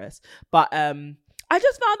dangerous. But I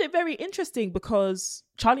just found it very interesting because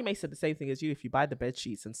Charlie May said the same thing as you. If you buy the bed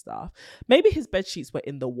sheets and stuff, maybe his bed sheets were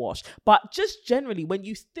in the wash. But just generally, when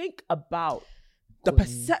you think about the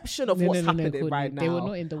perception of what's happening right now, they were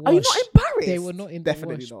not in the wash. Are you not embarrassed? They were not in the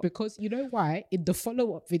Definitely wash not. because you know why? In the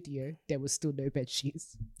follow-up video, there was still no bed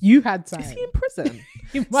sheets. You had time. Is he in prison?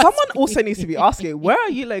 He must Someone be. also needs to be asking, where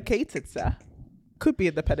are you located, sir? Could be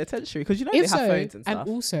in the penitentiary because you know If they have so, phones and stuff. and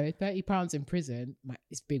also £30 in prison,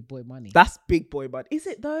 it's big boy money. That's big boy money. Is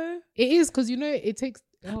it though? It is because you know it takes.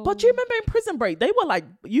 But do you remember in Prison Break, they were like,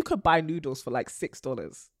 you could buy noodles for like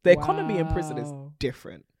 $6. The economy in prison is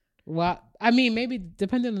different. Well, I mean, maybe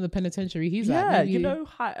depending on the penitentiary he's at. Yeah, Maybe, you know,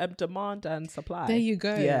 high demand and supply. there you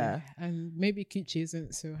go. Yeah, and maybe Coochie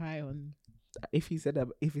isn't so high on. if he's in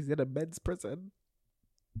a men's prison,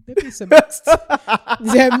 Maybe it's a mix.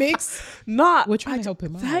 Is there a mix? Nah, We're trying to help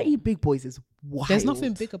him out. 30 big boys is wild. There's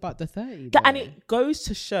nothing big about the 30. And it goes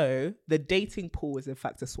to show the dating pool is in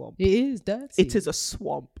fact a swamp. It is dirty. It is a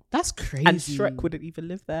swamp. That's crazy. And Shrek wouldn't even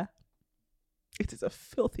live there. It is a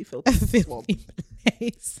filthy swamp.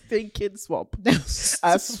 Stinking swamp.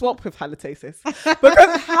 A swamp with halitosis.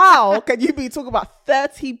 Because how can you be talking about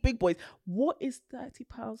 30 big boys? What is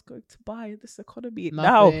 £30 going to buy in this economy?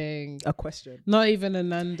 Nothing. Now, a question. Not even a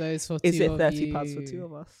Nando's for Is two it of £30 you. for two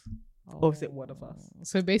of us? Or is it one of us?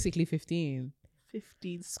 So basically 15.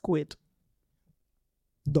 15 squid.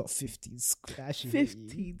 Not 15 squid. Actually,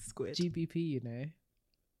 15 squid. GBP, you know.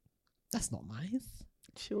 That's not nice.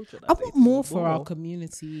 Children. I want more for our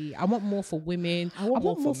community. I want more for women. I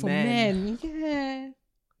want more for men. Yeah.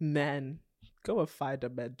 Men. Go and find a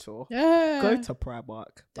mentor. Yeah. Go to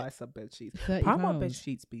Primark. Buy some bed sheets. Primark bed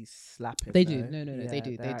sheets be slapping. They though. do. No. Yeah, They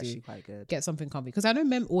do. they're They actually do. quite good. Get something comfy. Because I know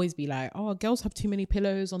men always be like, oh, girls have too many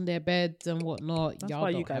pillows on their beds and whatnot. That's Y'all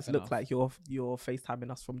why don't you guys have look enough. like you're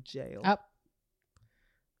FaceTiming us from jail.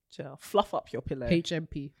 Jail. Fluff up your pillow.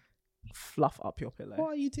 HMP. Fluff up your pillow. What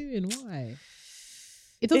are you doing? Why?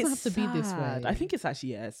 It doesn't have to be this way. I think it's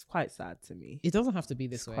actually, it's quite sad to me. It doesn't have to be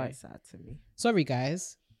this way. Quite sad to me. Sorry,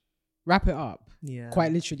 guys. Wrap it up. Yeah.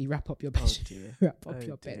 Quite literally wrap up your bed. Oh dear. Wrap up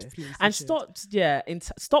your bed, please. And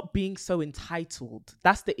stop being so entitled.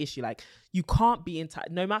 That's the issue. Like, you can't be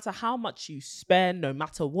entitled. No matter how much you spend, no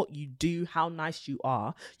matter what you do, how nice you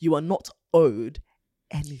are not owed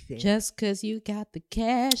anything. Just because you got the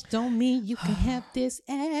cash don't mean you can have this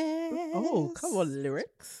ass. Oh, come on,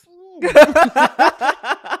 lyrics.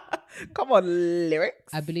 Come on,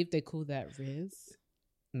 lyrics. I believe they call that Riz.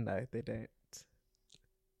 No, they don't.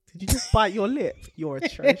 Did you just bite your lip? You're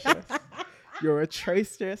atrocious. You're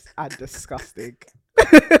atrocious and disgusting.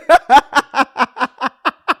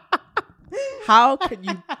 How can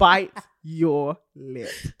you bite your lip?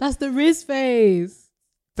 That's the Riz face.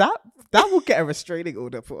 That will get a restraining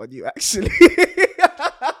order put on you, actually.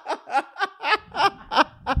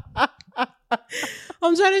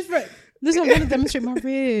 I'm trying to... Listen, I'm going to demonstrate my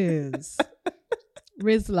Riz.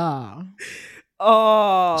 Rizla.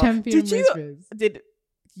 Oh. Champion Riz. Did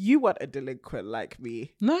you want a delinquent like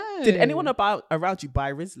me? No. Did anyone around you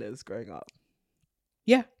buy Rizzlers growing up?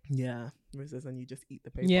 Yeah. Yeah. Rizzlers, and you just eat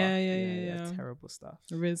the paper. Yeah. Terrible stuff.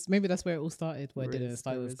 Riz. Maybe that's where it all started. Where it didn't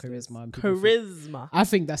start with charisma. And Charisma. I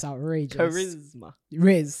think that's outrageous. Charisma.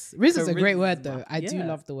 Riz is a great word, though. I do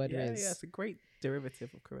love the word Riz. Yeah, it's a great derivative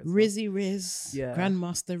of charisma. Rizzy Riz. Yeah.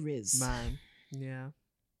 Grandmaster Riz. Man. Yeah.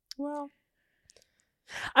 Well,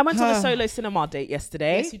 I went on a solo cinema date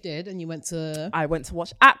yesterday. Yes, you did. And you went to... I went to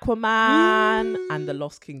watch Aquaman and The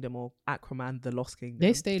Lost Kingdom, or Aquaman, The Lost Kingdom.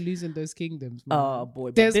 They stay losing those kingdoms, man. Oh, boy.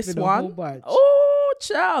 But There's this been a one... whole bunch. Oh,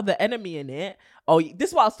 child. The enemy in it. Oh, this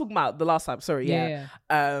is what I was talking about the last time. Sorry, yeah.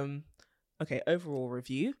 Okay, overall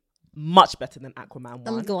review. Much better than Aquaman 1.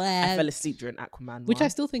 I'm glad. I fell asleep during Aquaman 1. Which I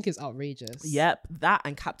still think is outrageous. Yep. That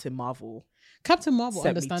and Captain Marvel. Captain Marvel,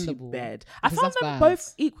 sent understandable. Me to bed. I Because found them bad.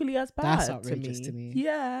 both equally as bad. That's outrageous to me.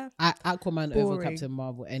 Yeah. Aquaman over Boring. Captain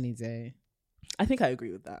Marvel any day. I think I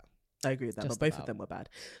agree with that. Just but both about. of them were bad.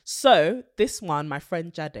 So this one, my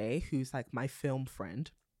friend Jade, who's like my film friend,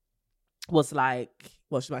 was like,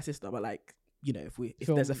 well, she's my sister, but like, you know, if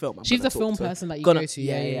there's a film, she's the film person that you go to.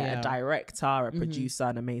 Yeah, a director, a producer,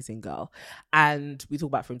 an amazing girl. And we talk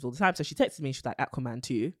about films all the time. So she texted me and she's like, Aquaman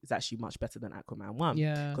 2 is actually much better than Aquaman 1.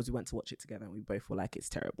 Yeah. Because we went to watch it together and we both were like, it's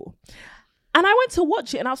terrible. And I went to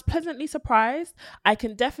watch it and I was pleasantly surprised. I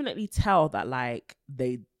can definitely tell that like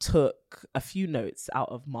they took a few notes out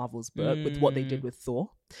of Marvel's book with what they did with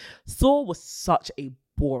Thor. Thor was such a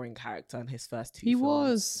boring character in his first two films.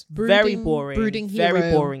 Was very boring, brooding very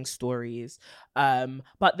hero. boring stories.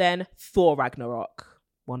 But then Thor Ragnarok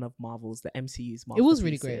one of Marvel's, the MCU's It was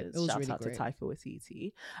really great. masterpieces. It was Shout really out great. to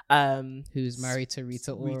Taika Waititi. Who's married to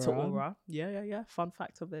Rita Ora. Rita Ora. Yeah. Fun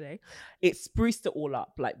fact of the day. It spruced it all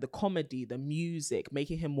up, like the comedy, the music,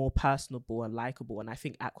 making him more personable and likable. And I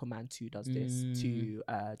think Aquaman 2 does this to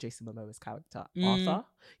Jason Momoa's character, Arthur.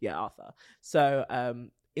 Yeah, Arthur. So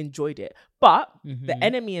enjoyed it. But the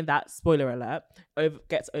enemy in that, spoiler alert,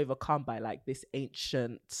 gets overcome by like this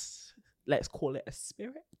ancient, let's call it a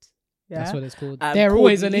spirit. Yeah? That's what it's called. They're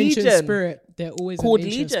always an ancient spirit. They're always called an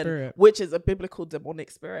ancient Legion, spirit. which is a biblical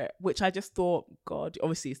demonic spirit, which I just thought, God,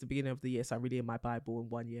 obviously it's the beginning of the year, so I'm reading my Bible in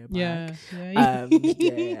 1 year back. Yeah.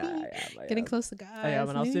 Getting close to God. I am,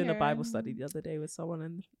 and I was doing a Bible study the other day with someone,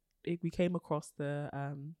 and we came across the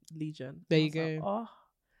Legion. There you go. Like, oh,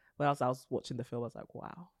 when I was watching the film, I was like,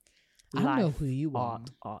 wow. I don't know who you are.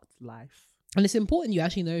 Art, life. And it's important you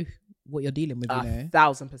actually know what you're dealing with, you know.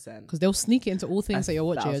 1,000%. Because they'll sneak it into all things that you're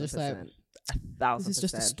watching. You're just like, 1,000%. this is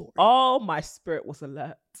just a story. Oh, my spirit was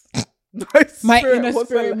alert. My inner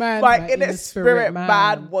spirit man. My inner spirit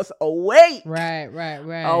man was awake. Right.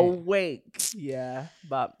 Awake. Yeah.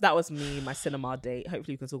 But that was me, my cinema date.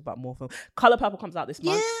 Hopefully we can talk about more film. Color Purple comes out this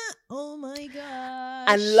month. Yeah. Oh my gosh.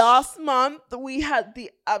 And last month we had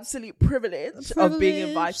the absolute privilege of being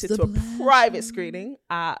invited to a private screening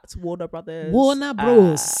at Warner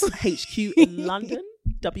Bros. HQ in London.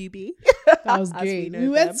 WB. That was great. We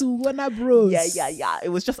went to Warner Bros. Yeah. It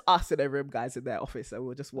was just us in a room, guys, in their office, and we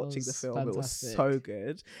were just watching the film. Fantastic. It was so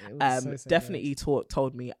good. Was definitely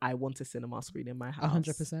told me I want a cinema screen in my house.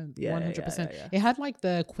 100%. Yeah, 100%. yeah. It had like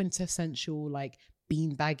the quintessential like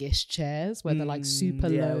beanbaggish chairs where they're like super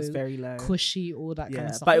low, it was very low, cushy, all that kind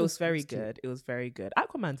of stuff. But it was very good. It was very good.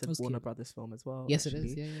 Aquaman's a Warner cute. Brothers film as well. Yes,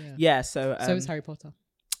 actually. it is. Yeah. So is Harry Potter.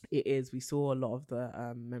 It is. We saw a lot of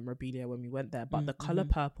the memorabilia when we went there, but the Color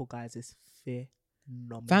Purple, guys, is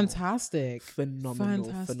phenomenal. Fantastic.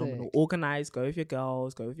 Phenomenal. Organize, go with your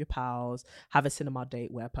girls, go with your pals, have a cinema date,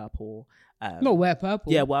 wear purple. No, wear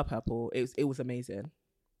purple. Yeah, wear purple. It was amazing.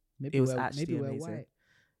 Maybe it was wear, actually maybe amazing. Wear white.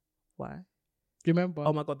 Why? Do you remember?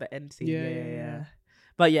 Oh my God, the end scene. Yeah.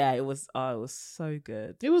 But yeah, it was so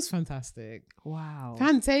good. It was fantastic. Wow.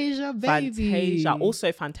 Fantasia, baby.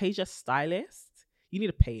 Also, Fantasia stylist. You need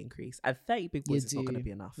a pay increase. At 30 big boys, it's not going to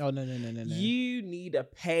be enough. No. You need a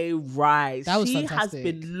pay rise. That was she fantastic.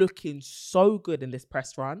 has been looking so good in this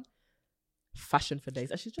press run. Fashion for days.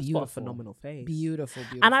 And she's just got a phenomenal face. Beautiful.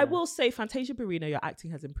 And I will say, Fantasia Barrino, your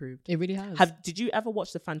acting has improved. It really has. Did you ever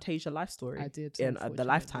watch the Fantasia life story? I did. In the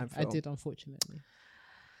Lifetime film? I did, unfortunately.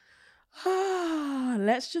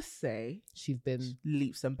 Let's just say she's been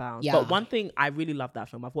leaps and bounds. Yeah. But one thing, I really love that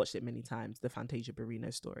film. I've watched it many times, the Fantasia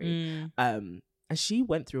Barrino story. And she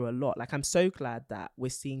went through a lot. Like, I'm so glad that we're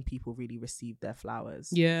seeing people really receive their flowers.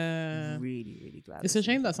 Yeah. Really, really glad. It's a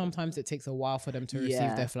shame that sometimes it takes a while for them to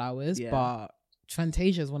receive their flowers. But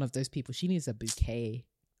Fantasia is one of those people. She needs a bouquet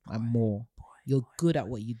and more. You're good at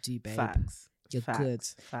what you do, babe. Facts. You're good.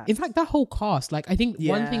 Facts. In fact, that whole cast, like, I think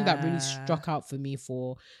one thing that really struck out for me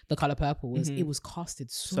for The Color Purple was it was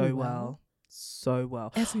casted so well. So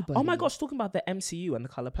well. Everybody. Oh my gosh, talking about the MCU and The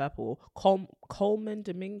Color Purple, Coleman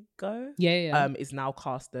Domingo is now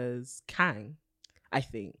cast as Kang, I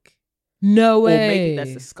think. No way. Or maybe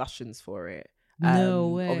there's discussions for it. No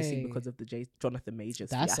way. Obviously because of the Jonathan Majors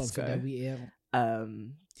That's fiasco. something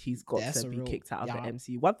that he's got to be kicked out of the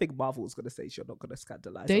MCU. One thing Marvel's going to say is you're not going to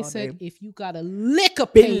scandalize. They said if you got a lick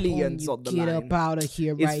of billions on the get line, up out of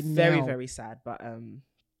here right now. It's very, very sad, but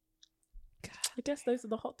I guess those are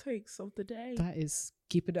the hot takes of the day. That is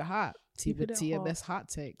keeping it hot. TMS hot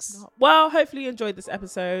takes. Well, hopefully you enjoyed this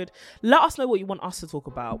episode. Let us know what you want us to talk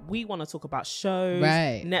about. We want to talk about shows,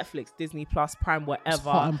 Netflix, Disney Plus, Prime,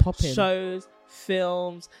 whatever. Shows,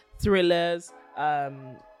 films, thrillers.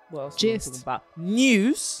 What else? Gist. About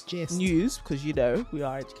news, because you know we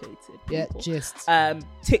are educated. Yeah, people. gist.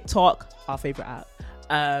 TikTok, our favorite app.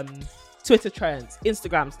 Twitter trends,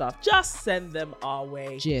 Instagram stuff. Just send them our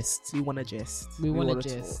way. Gist. We want to gist. We want to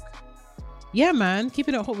gist. Yeah, man.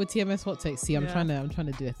 Keeping it hot with TMS hot takes. See, I'm trying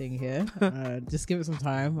to do a thing here. Just give it some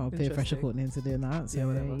time. I'll pay Fresher Courtney into doing that.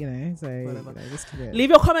 So just keep it.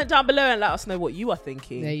 Leave your comment down below and let us know what you are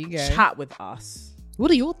thinking. There you go. Chat with us. What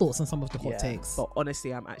are your thoughts on some of the hot takes? But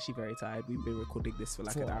honestly, I'm actually very tired. We've been recording this for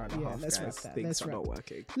like an hour and a half. Let's guys. wrap that. Things are not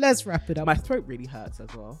working. Let's wrap it up. My throat really hurts as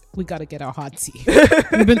well. We got to get our hot tea.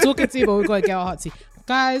 We've been talking tea, but we've got to get our hot tea.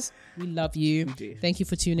 Guys, we love you. We do. Thank you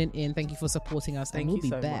for tuning in. Thank you for supporting us. Thank and we'll you be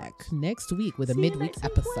so back much. next week with a midweek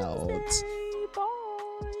episode. Wednesday.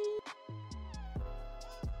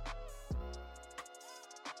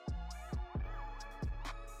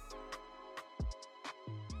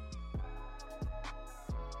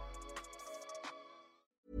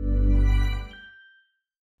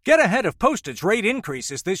 Get ahead of postage rate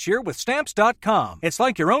increases this year with Stamps.com. It's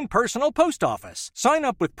like your own personal post office. Sign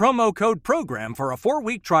up with promo code PROGRAM for a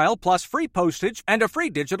 4-week trial plus free postage and a free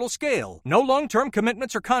digital scale. No long-term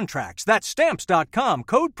commitments or contracts. That's Stamps.com,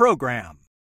 code PROGRAM.